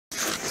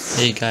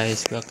Hey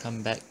guys,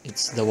 welcome back.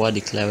 It's the War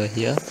Declarer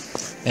here,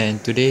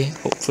 and today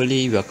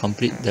hopefully we'll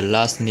complete the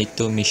last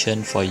NATO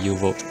mission for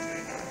Europe.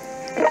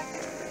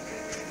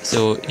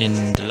 So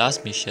in the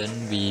last mission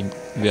we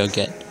will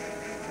get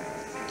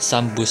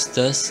some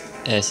boosters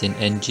as in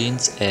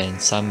engines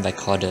and some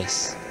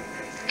recorders.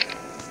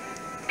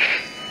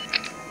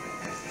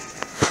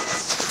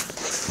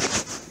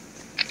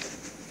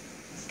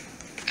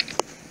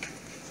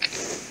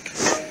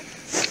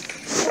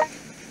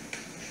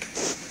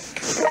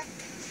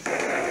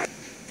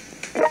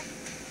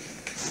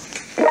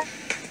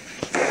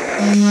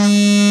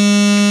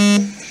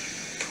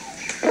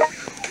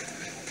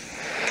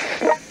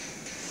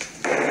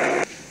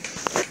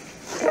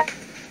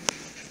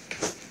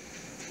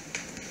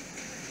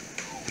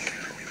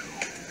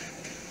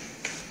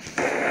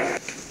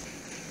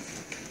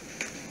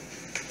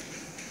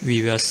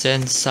 We will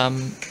send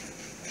some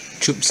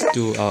troops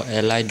to our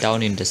ally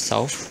down in the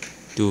south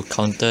to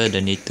counter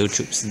the NATO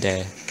troops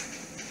there.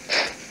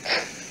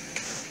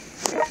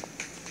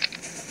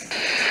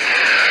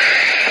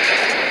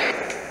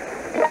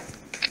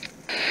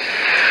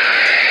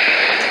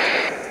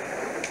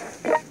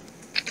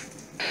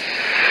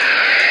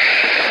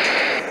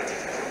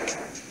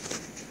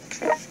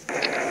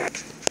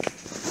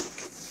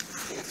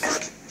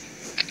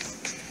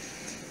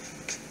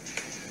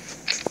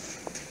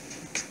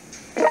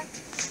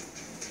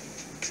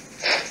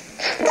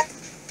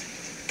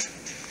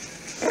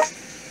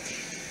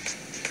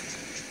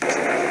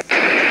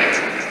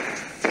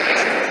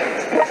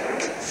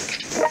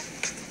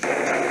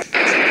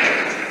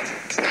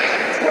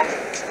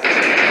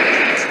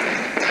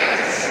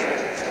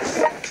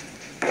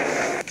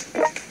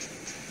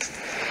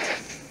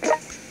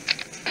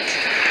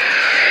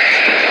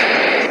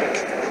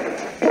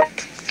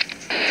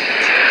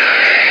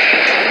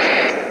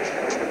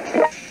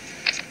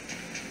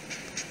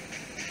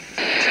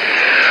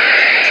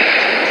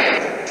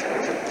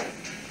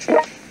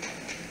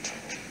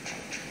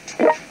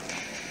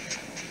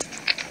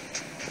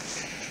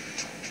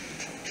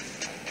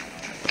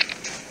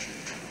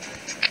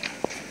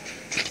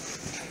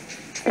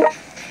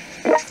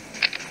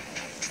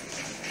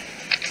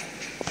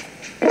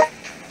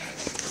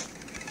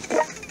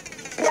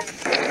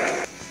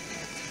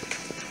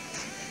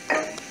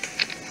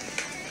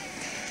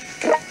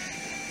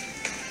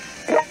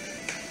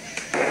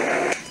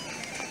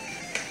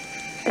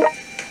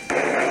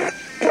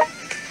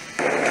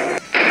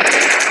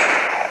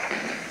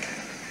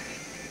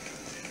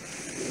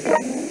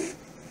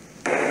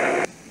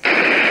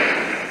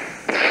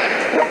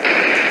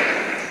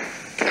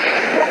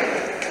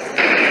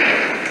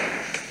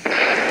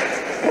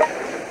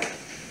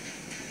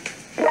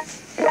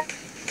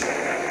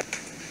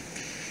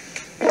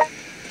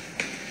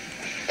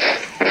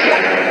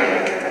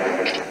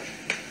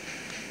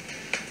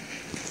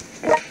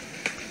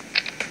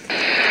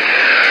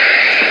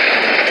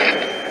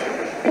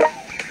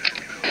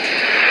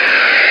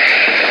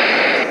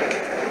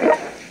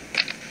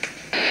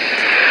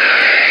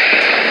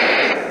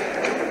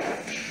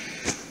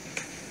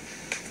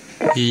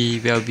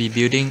 We will be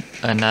building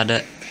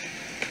another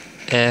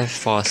air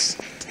force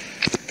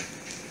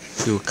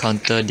to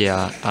counter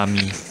their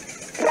army.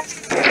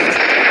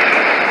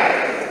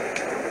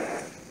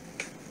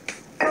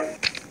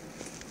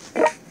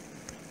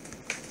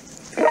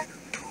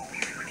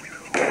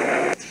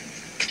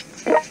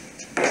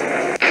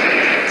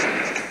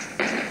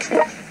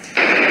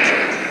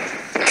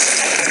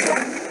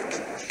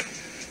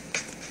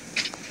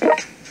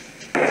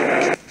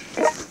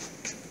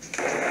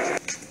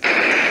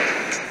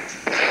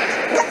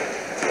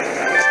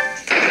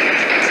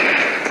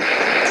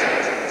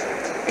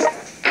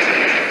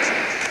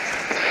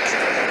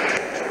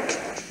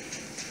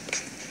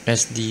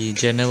 As the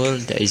general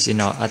that is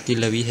in our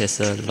artillery has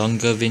a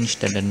longer range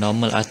than the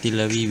normal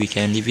artillery, we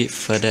can leave it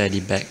further at the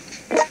back.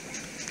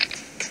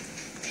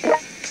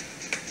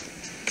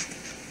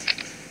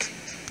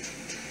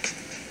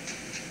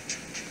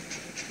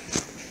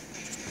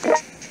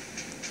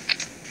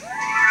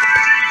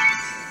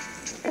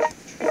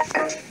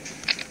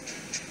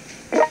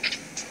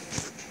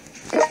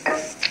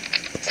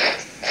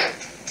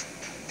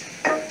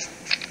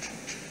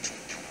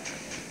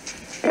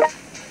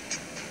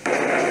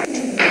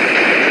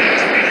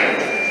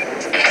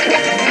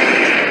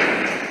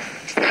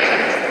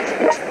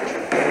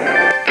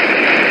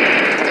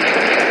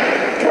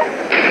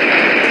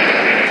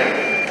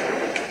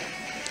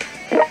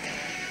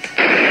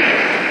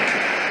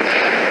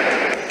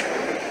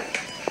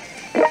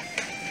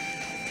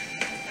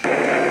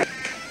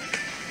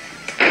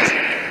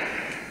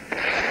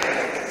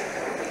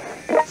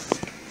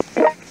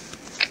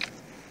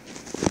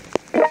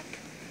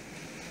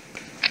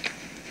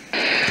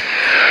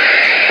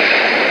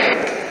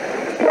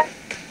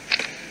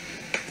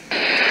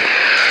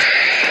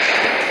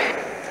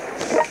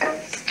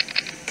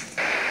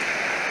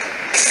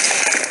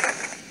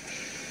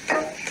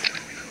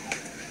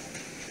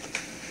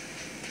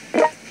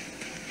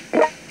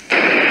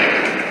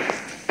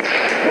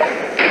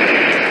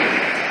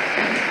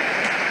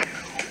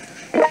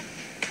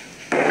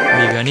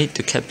 will need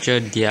to capture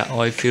their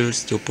oil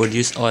fields to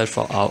produce oil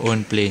for our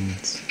own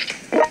planes.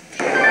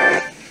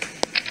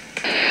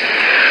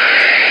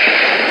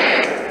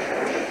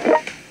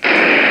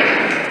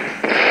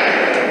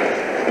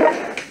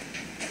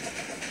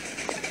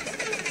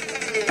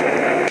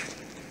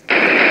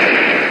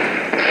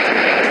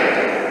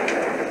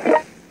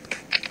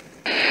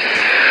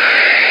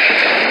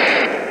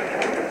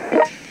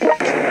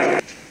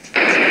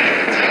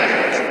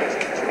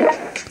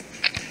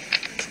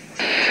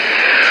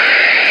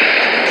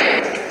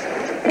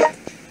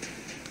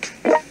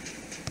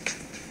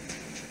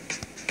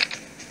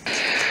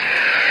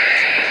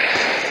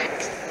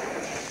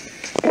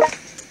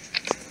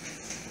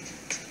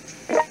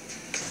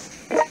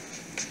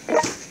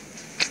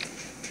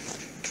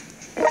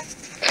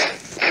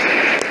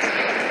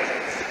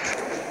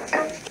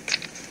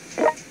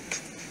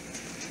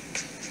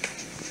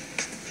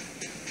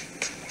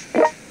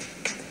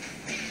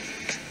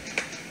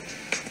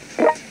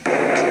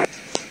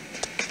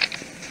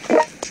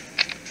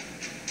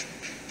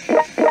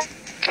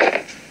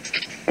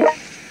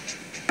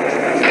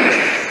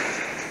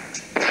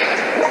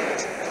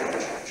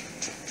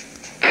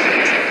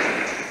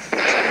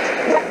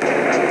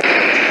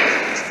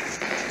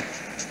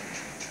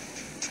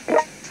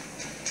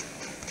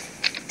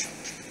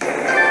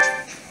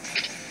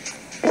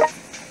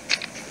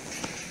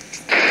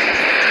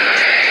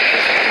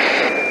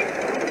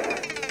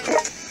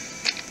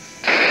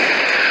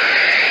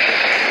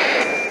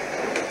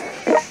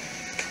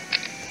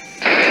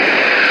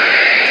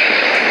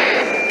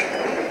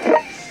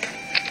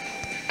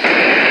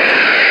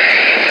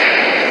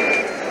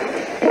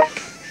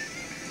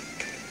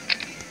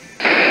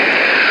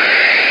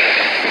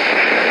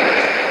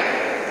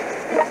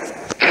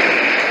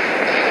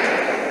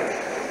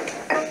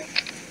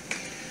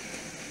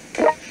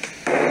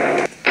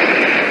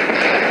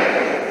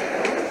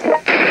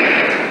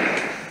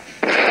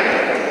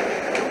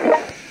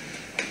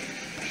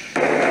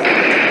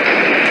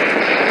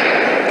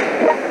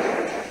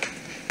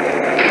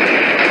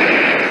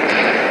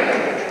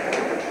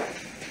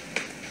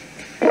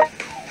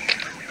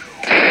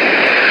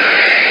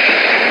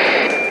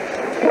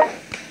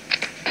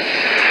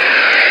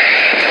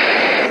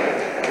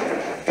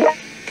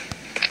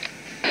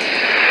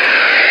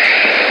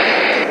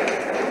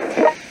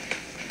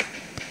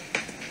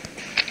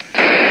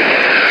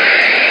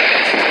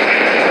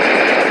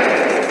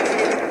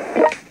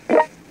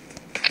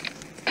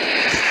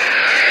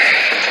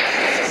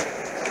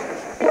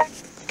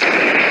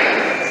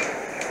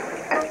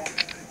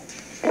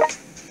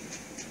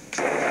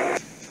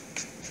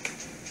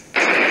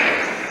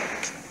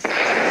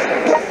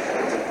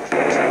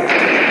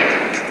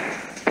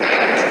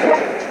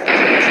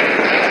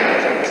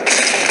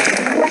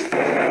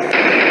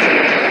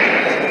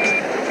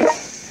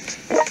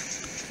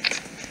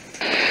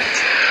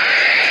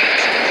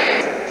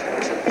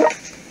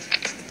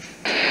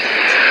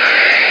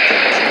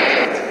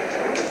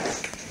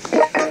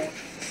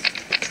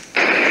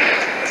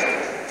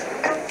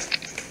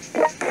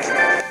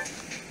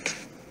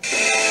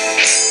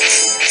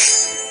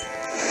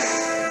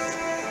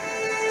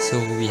 So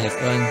we have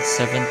earned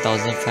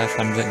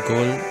 7,500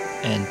 gold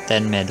and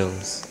 10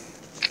 medals.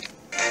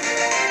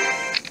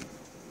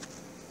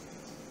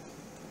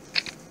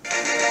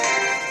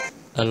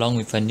 Along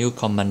with a new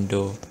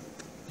commando,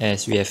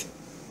 as we have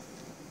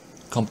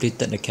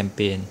completed the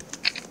campaign.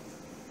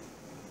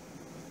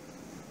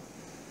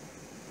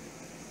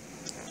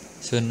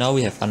 So now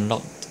we have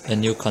unlocked a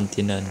new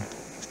continent.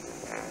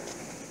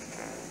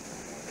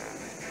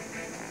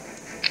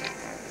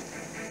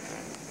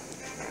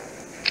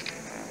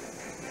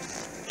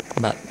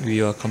 But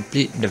we will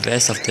complete the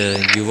rest of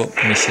the Europe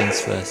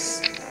missions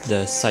first,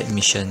 the side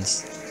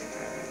missions.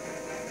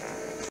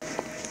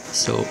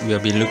 So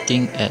we'll be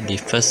looking at the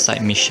first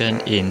side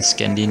mission in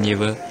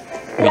Scandinavia,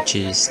 which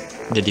is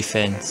the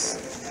defense.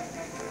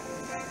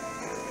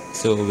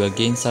 So we'll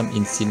gain some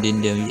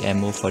incendiary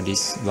ammo for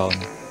this round.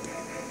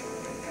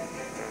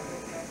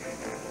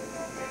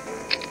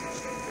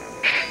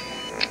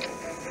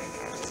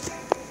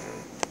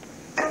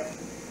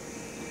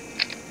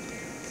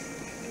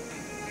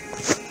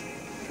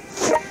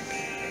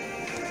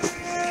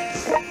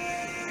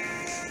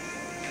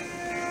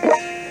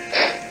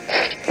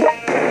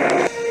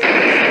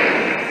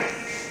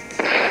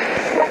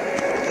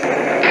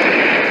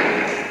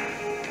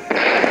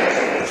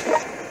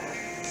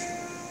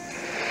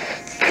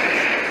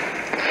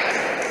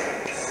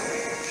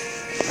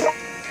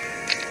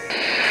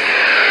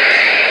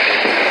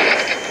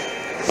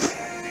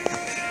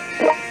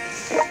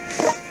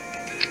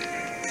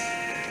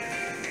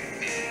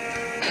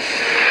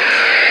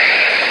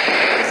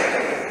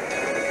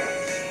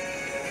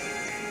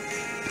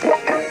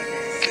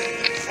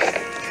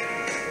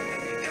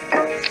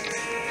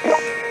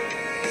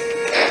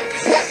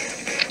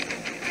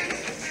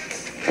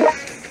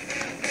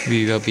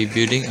 We will be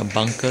building a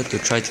bunker to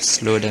try to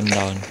slow them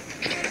down.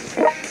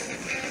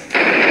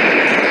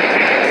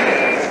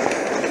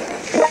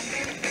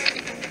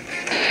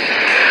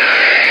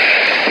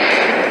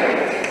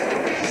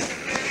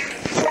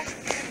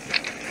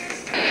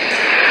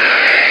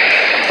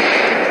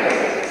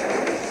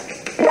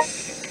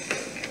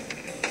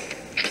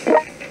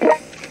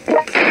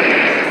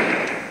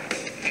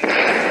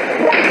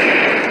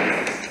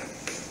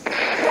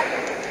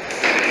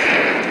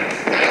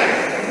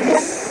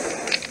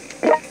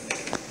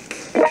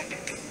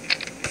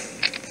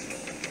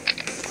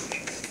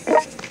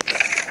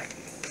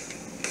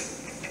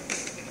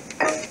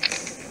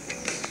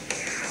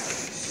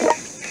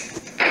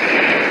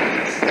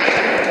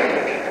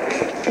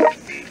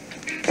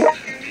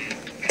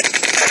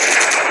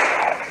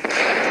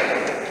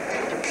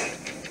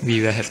 we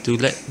will have to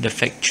let the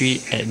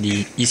factory at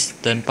the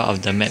eastern part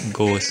of the map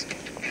go,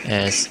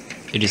 as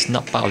it is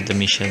not part of the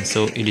mission,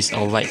 so it is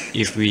alright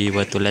if we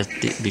were to let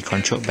it be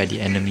controlled by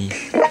the enemy.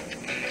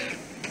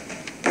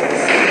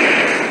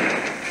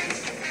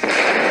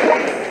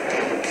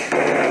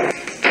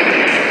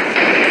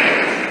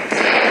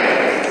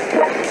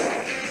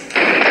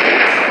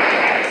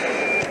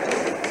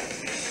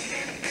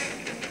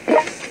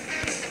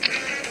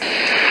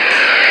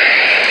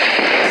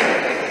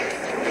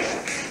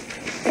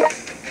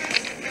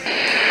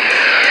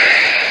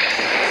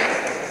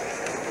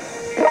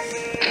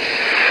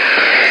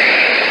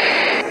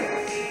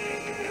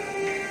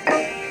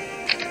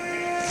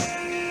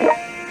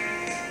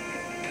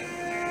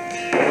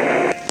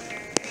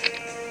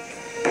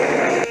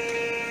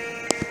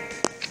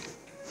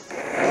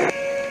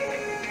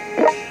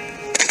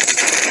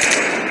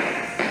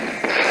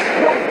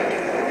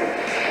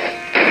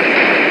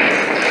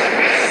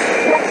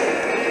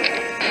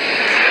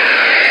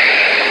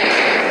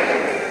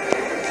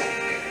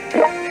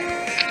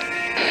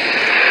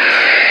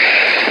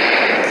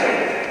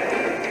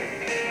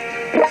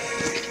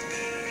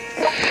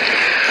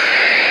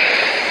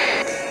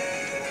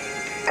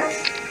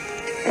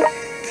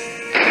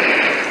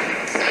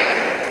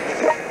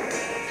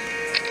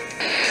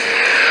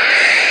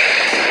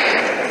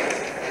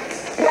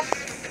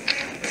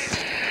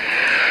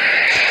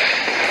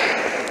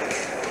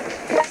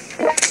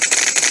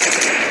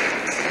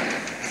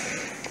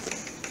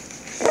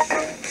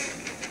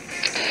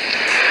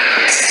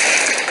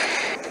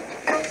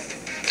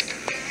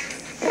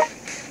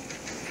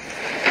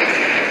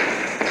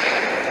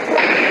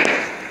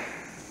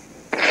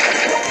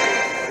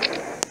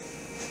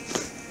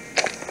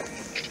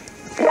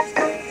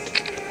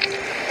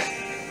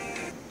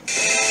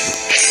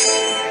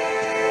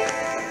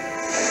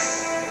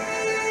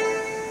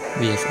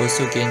 We have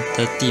also gained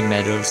 30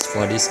 medals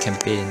for this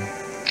campaign.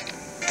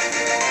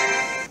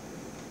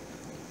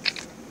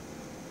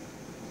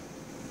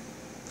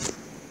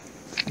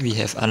 We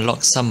have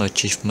unlocked some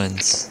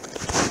achievements.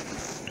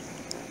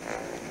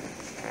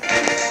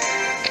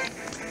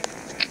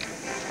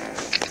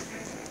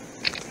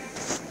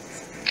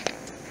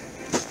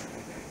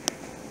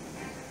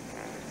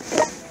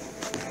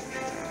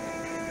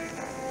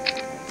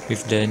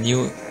 With the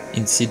new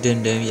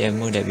incident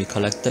ammo that we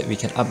collected, we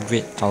can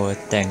upgrade our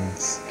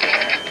tanks.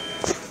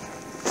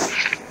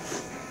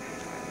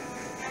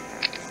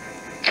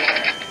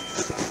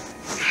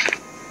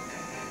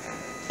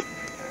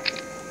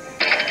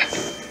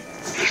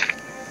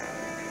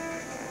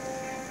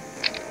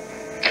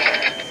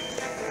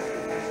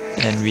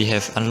 And we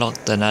have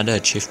unlocked another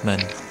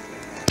achievement.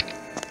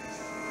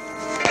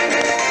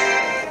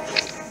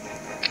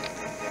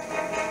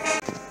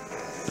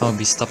 I'll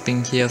be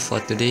stopping here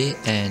for today,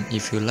 and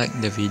if you like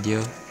the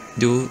video,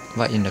 do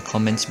write in the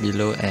comments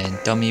below and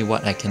tell me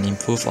what I can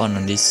improve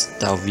on this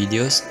style of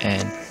videos,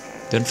 and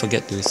don't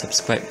forget to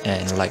subscribe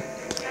and like.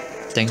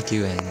 Thank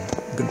you and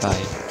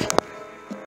goodbye.